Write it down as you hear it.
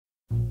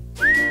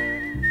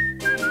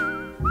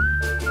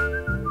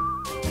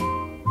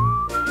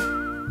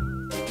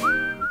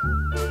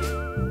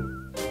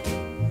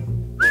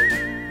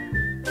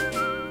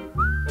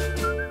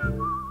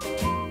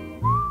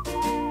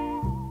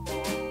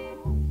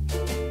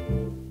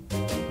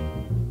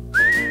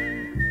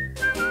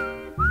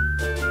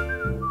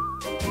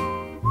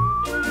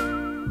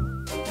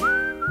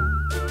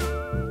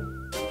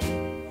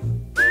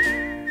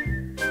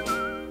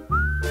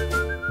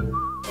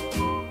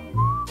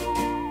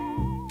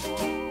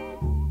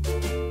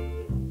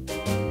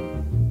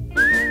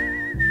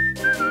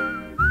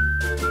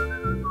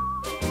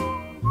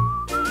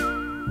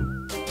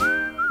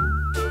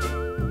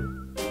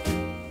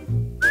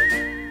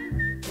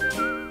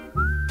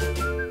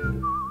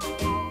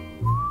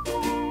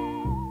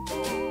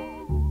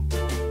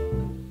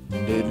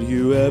Did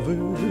you ever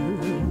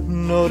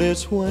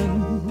notice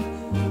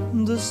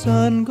when the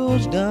sun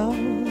goes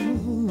down?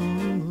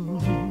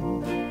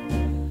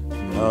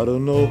 Out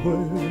of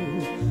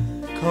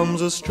nowhere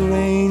comes a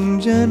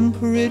strange and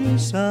pretty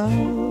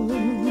sound.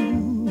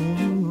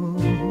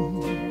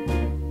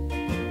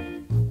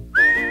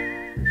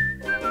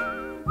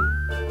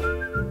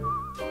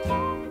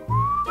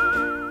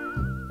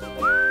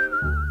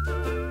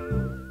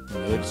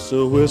 It's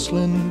a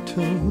whistling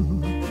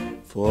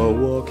tune for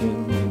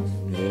walking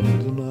in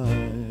the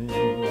night.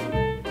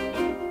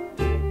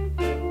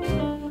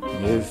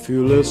 If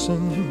you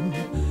listen,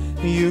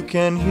 you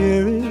can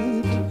hear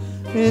it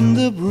in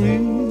the breeze,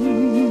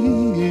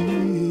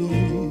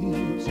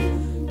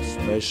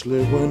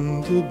 especially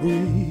when the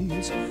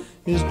breeze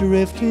is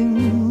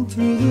drifting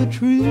through the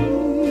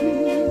trees.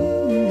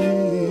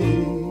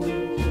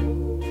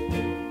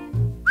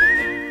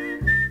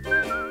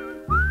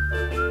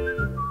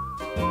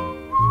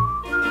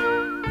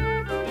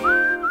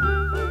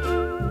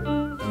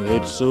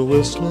 It's a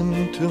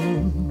whistling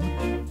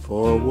tune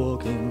for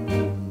walking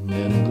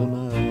in the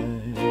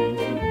night.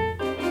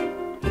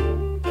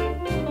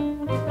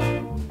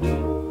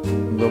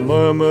 The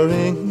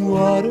murmuring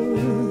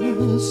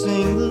waters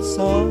sing the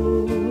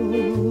song.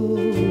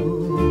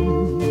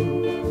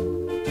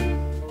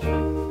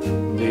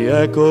 The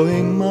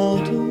echoing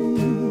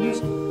mountains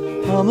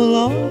hum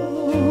along.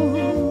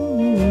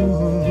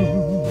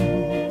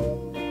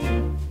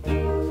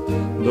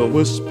 The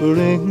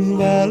whispering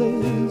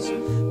valleys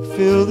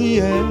fill the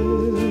air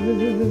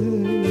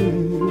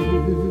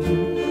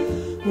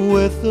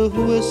with the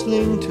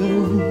whistling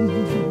tune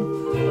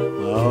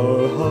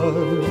our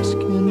hearts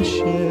can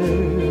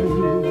share.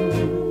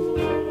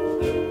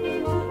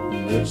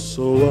 It's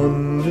so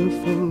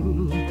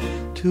wonderful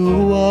to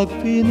walk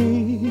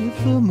beneath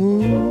the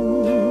moon,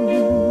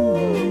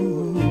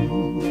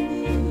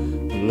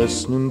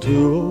 listening to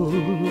old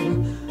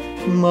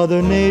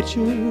Mother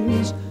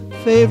Nature's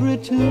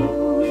favorite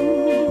tune.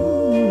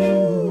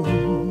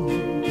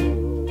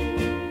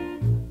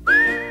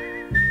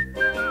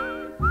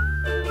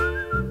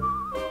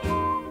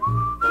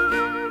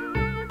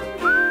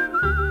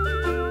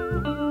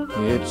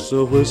 It's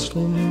a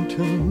whistling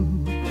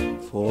tune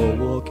for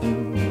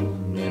walking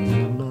in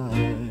the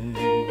night.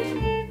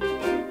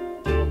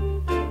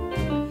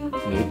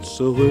 It's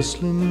a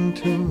whistling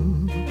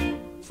tune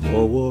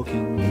for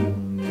walking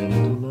in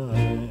the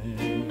night.